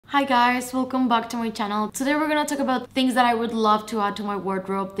Hi guys, welcome back to my channel. Today we're gonna talk about things that I would love to add to my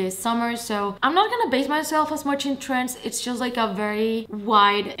wardrobe this summer. So I'm not gonna base myself as much in trends. It's just like a very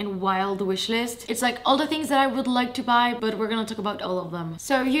wide and wild wish list. It's like all the things that I would like to buy, but we're gonna talk about all of them.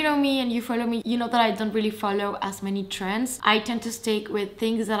 So you know me and you follow me, you know that I don't really follow as many trends. I tend to stick with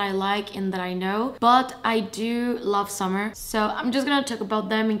things that I like and that I know, but I do love summer. So I'm just gonna talk about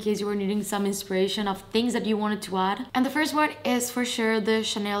them in case you were needing some inspiration of things that you wanted to add. And the first one is for sure the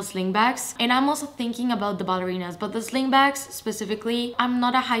Chanel sling bags, and I'm also thinking about the ballerinas, but the sling bags specifically, I'm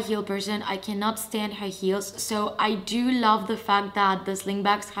not a high heel person. I cannot stand high heels, so I do love the fact that the sling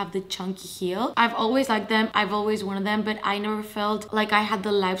bags have the chunky heel. I've always liked them, I've always wanted them, but I never felt like I had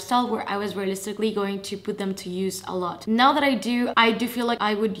the lifestyle where I was realistically going to put them to use a lot. Now that I do feel like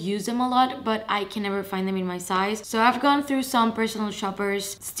I would use them a lot, but I can never find them in my size. So I've gone through some personal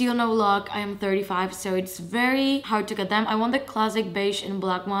shoppers, still no luck. I am 35, so it's very hard to get them. I want the classic beige and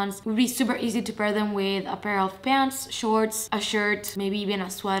black ones. It would be super easy to pair them with a pair of pants, shorts, a shirt, maybe even a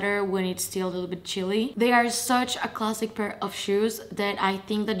sweater when it's still a little bit chilly. They are such a classic pair of shoes that I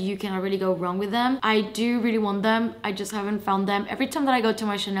think that you cannot really go wrong with them. I do really want them, I just haven't found them. Every time that I go to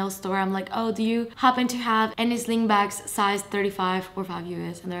my Chanel store, I'm like, oh, do you happen to have any sling bags size 35 or 5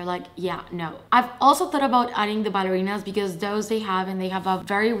 US? And they're like, yeah, no. I've also thought about adding the ballerinas because those they have, and they have a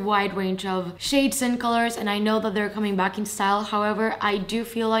very wide range of shades and colors, and I know that they're coming back in style. However, I do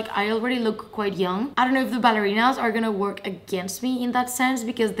feel like I already look quite young. I don't know if the ballerinas are gonna work against me in that sense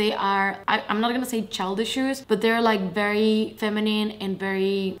because they are, I'm not gonna say childish shoes, but they're like very feminine and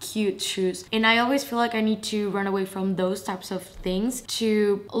very cute shoes. And I always feel like I need to run away from those types of things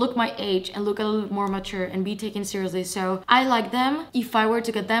to look my age and look a little bit more mature and be taken seriously. So I like them. If I were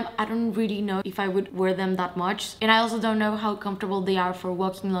to get them, I don't really know if I would wear them that much. And I also don't know how comfortable they are for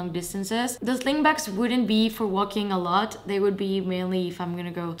walking long distances. The sling bags wouldn't be for walking a lot. They would be mainly if I'm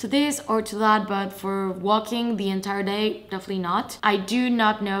gonna go to this or to that, but for walking the entire day, definitely not. I do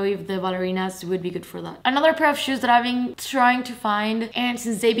not know if the ballerinas would be good for that. Another pair of shoes that I've been trying to find, and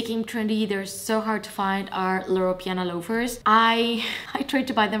since they became trendy, they're so hard to find, are L'Europeana loafers. I tried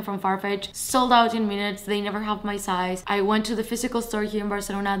to buy them from Farfetch, sold out in minutes. They never have my size. I went to the physical store here in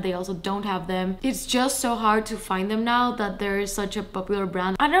Barcelona, they also don't have them. It's just so hard to find them now that they're such a popular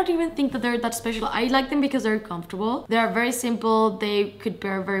brand. I don't even think that they're that special. I like them because they're comfortable. They are very simple. They could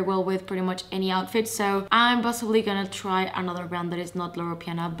pair very well with pretty much any outfit. So I'm possibly gonna try another brand that is not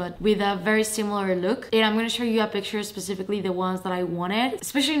L'Europeana, but with a very similar look. And I'm gonna show you a picture, specifically the ones that I wanted,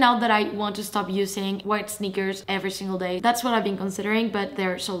 especially now that I want to stop using white sneakers every single day. That's what I've been considering, but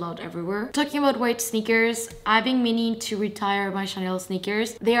they're sold out everywhere. Talking about white sneakers, I've been meaning to retire my Chanel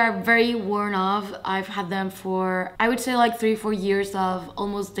sneakers. They are very worn off. I've had them for, I would say, like 3-4 years of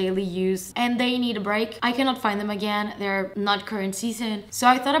almost daily use, and they need a break. I cannot find them again. They're not current season. So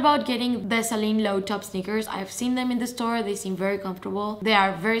I thought about getting the Celine low top sneakers. I've seen them in the store. They seem very comfortable. They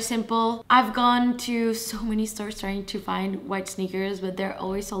are very simple. I've gone to so many stores trying to find white sneakers, but they're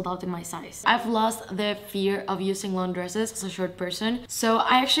always sold out in my size. I've lost the fear of using long dresses as a short person. So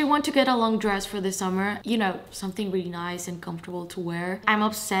I actually want to get a long dress for the summer. You know, something really nice and comfortable to wear. I'm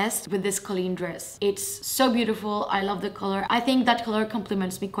obsessed with this Colleen dress. It's so beautiful. I love the color. I think that color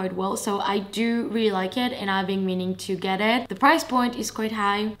complements me quite well. So I do really like it, and I've been meaning to get it. The price point is quite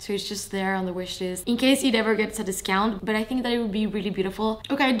high, so it's just there on the wish list in case it ever gets a discount, but I think that it would be really beautiful.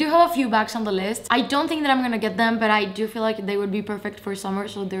 Okay, I do have a few bags on the list. I don't think that I'm gonna get them, but I do feel like they would be perfect for summer,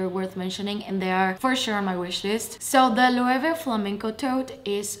 so they're worth mentioning, and they are for sure on my wish list. So the Loewe flamenco tote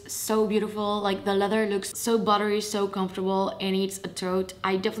is so beautiful. Like, the leather looks so buttery, so comfortable, and it's a tote.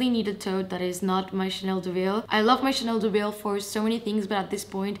 I definitely need a tote that is not my Chanel Deville. I love my Chanel Deville for so many things, but at this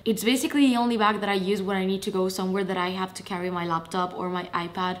point it's basically the only bag that I use when I need to go somewhere that I have to carry my laptop or my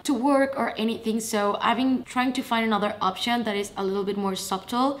iPad to work or anything. So I've been trying to find another option that is a little bit more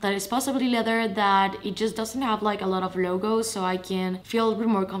subtle, that is possibly leather, that it just doesn't have like a lot of logos, so I can feel a little bit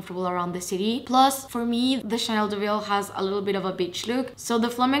more comfortable around the city. Plus, for me, the Chanel Deville has a little bit of a beach look, so the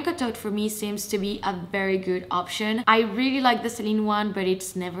flamenco tote for me seems to be a very good option. I really like the Celine one, but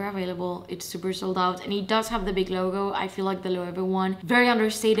it's never available. It's super sold out, and it does have the big logo. I feel like the Loewe one, very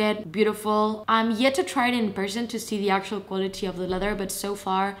understated, beautiful. I'm yet to try it in person to see the actual quality of the leather, but so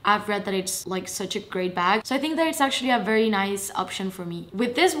far I've read that it's like such a great bag, so I think that it's actually a very nice option for me.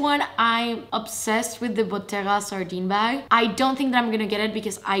 With this one, I'm obsessed with the Bottega sardine bag. I don't think that I'm gonna get it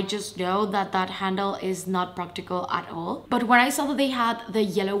because I just know that that handle is not practical at all, but when I saw that they had the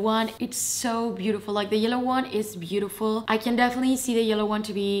yellow one, it's so beautiful. Like, the yellow one is beautiful. I can definitely see the yellow one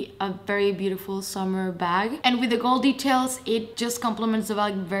to be a very beautiful summer bag, and with the gold details, it just complements the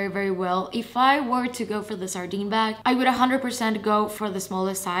bag very, very well. If I were to go for the sardine bag, I would 100% go go for the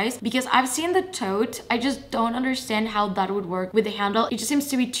smallest size because I've seen the tote. I just don't understand how that would work with the handle. It just seems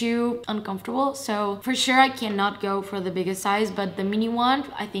to be too uncomfortable. So for sure I cannot go for the biggest size, but the mini one,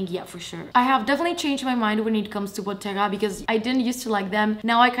 I think, yeah, for sure. I have definitely changed my mind when it comes to Bottega because I didn't used to like them.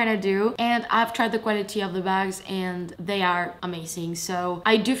 Now I kind of do. And I've tried the quality of the bags and they are amazing. So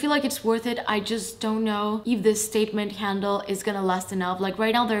I do feel like it's worth it. I just don't know if this statement handle is gonna last enough. Like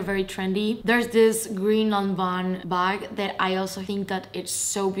right now they're very trendy. There's this green Lanvin bag that I also think that it's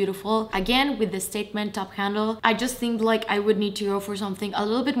so beautiful. Again, with the statement top handle, I just think like I would need to go for something a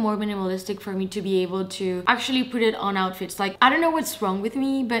little bit more minimalistic for me to be able to actually put it on outfits. Like I don't know what's wrong with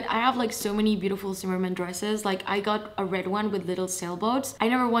me, but I have like so many beautiful Zimmermann dresses. Like I got a red one with little sailboats. I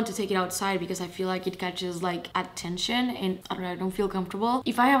never want to take it outside because I feel like it catches like attention and I don't know, I don't feel comfortable.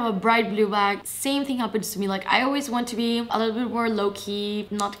 If I have a bright blue bag, same thing happens to me. Like I always want to be a little bit more low-key,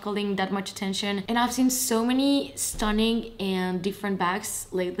 not calling that much attention. And I've seen so many stunning and different bags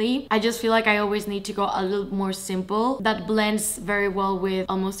lately. I just feel like I always need to go a little more simple. That blends very well with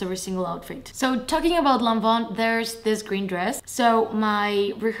almost every single outfit. So talking about Lanvin, there's this green dress. So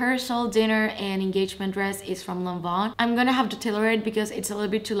my rehearsal, dinner and engagement dress is from Lanvin. I'm gonna have to tailor it because it's a little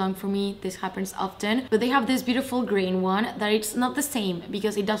bit too long for me. This happens often, but they have this beautiful green one that it's not the same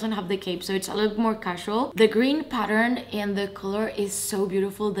because it doesn't have the cape, so it's a little more casual. The green pattern and the color is so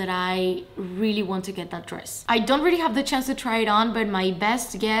beautiful that I really want to get that dress. I don't really have the chance to try it on, but my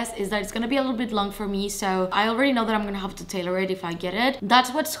best guess is that it's gonna be a little bit long for me, so I already know that I'm gonna have to tailor it if I get it.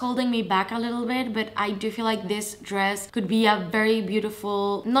 That's what's holding me back a little bit, but I do feel like this dress could be a very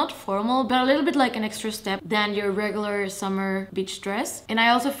beautiful, not formal, but a little bit like an extra step than your regular summer beach dress. And I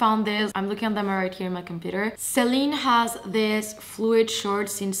also found this, I'm looking at them right here in my computer. Celine has this fluid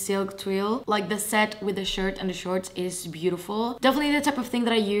shorts in silk twill. Like the set with the shirt and the shorts is beautiful. Definitely the type of thing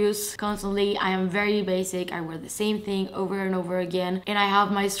that I use constantly. I am very basic. I wear the same thing over and over again. And I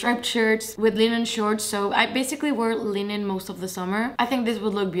have my striped shirts with linen shorts. So I basically wear linen most of the summer. I think this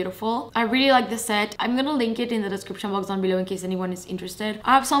would look beautiful. I really like the set. I'm gonna link it in the description box down below in case anyone is interested.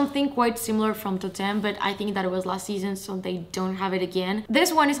 I have something quite similar from Totem, but I think that it was last season, so they don't have it again.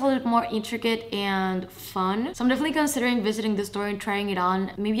 This one is a little bit more intricate and fun. So I'm definitely considering visiting the store and trying it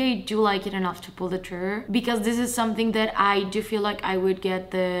on. Maybe I do like it enough to pull the trigger because this is something that I do feel like I would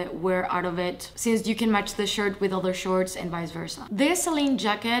get the wear out of it since you can match the shirt with other shorts and vice versa. This Celine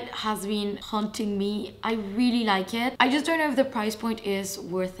jacket has been haunting me. I really like it. I just don't know if the price point is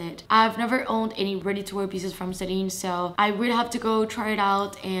worth it. I've never owned any ready-to-wear pieces from Celine, so I would have to go try it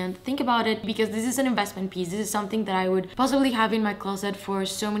out and think about it because this is an investment piece. This is something that I would possibly have in my closet for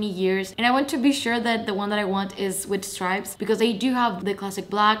so many years, and I want to be sure that the one that I want is with stripes because they do have the classic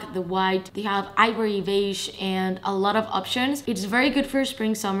black, the white, they have ivory, beige, and a lot of options. It's very good for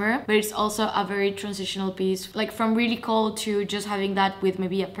spring, summer, but it's also a very transitional piece, like from really cold to just having that with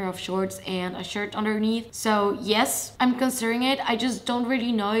maybe a pair of shorts and a shirt underneath. So yes, I'm considering it. I just don't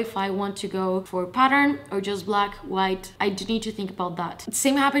really know if I want to go for pattern or just black, white. I do need to think about that.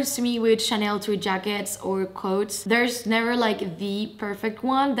 Same happens to me with Chanel tweed jackets or coats. There's never like the perfect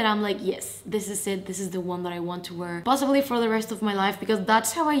one that I'm like, yes, this is it. This is the one that I want to wear possibly for the rest of my life, because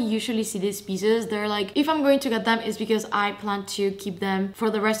that's how I usually see these pieces. They're like, if I'm going to get them, it's because I plan to keep them for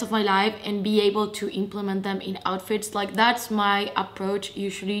the rest of my life and be able to implement them in outfits. Like that's my approach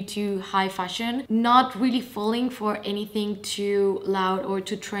usually to high fashion, not really falling for anything too loud or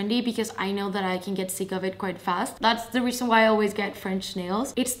too trendy because I know that I can get sick of it quite fast. That's the reason why I always get French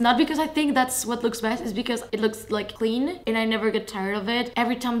nails. It's not because I think that's what looks best, it's because it looks like clean and I never get tired of it.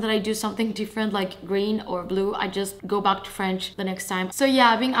 Every time that I do something different like green or blue, I just go back to French the next time. So yeah,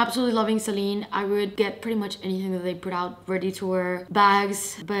 I've been absolutely loving Celine. I would get pretty much anything that they put out, ready to wear,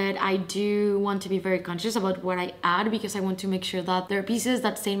 bags, but I do want to be very conscious about what I add because I want to make sure that there are pieces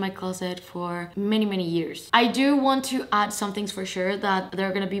that stay in my closet for many years. I do want to add some things for sure that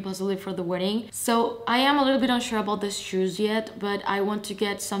they're gonna be possibly for the wedding. So I am a little bit unsure about the shoes yet, but I want to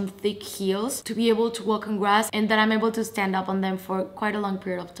get some thick heels to be able to walk on grass and that I'm able to stand up on them for quite a long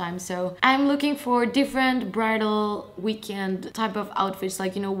period of time. So I'm looking for different bridal weekend type of outfits,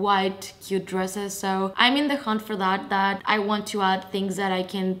 like, you know, white cute dresses. So I'm in the hunt for that I want to add things that I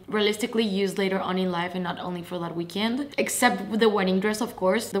can realistically use later on in life and not only for that weekend, except with the wedding dress. Of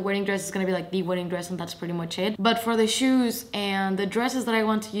course, the wedding dress is gonna be like the wedding dress and that's pretty much it. But for the shoes and the dresses that I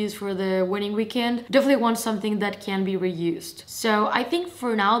want to use for the wedding weekend, definitely want something that can be reused. So I think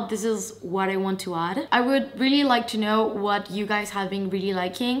for now this is what I want to add. I would really like to know what you guys have been really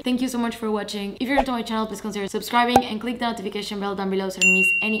liking. Thank you so much for watching. If you're new to my channel, please consider subscribing and click the notification bell down below so you don't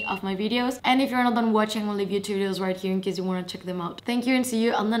miss any of my videos. And if you're not done watching, I'll leave you 2 videos right here in case you want to check them out. Thank you and see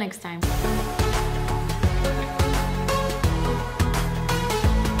you on the next time.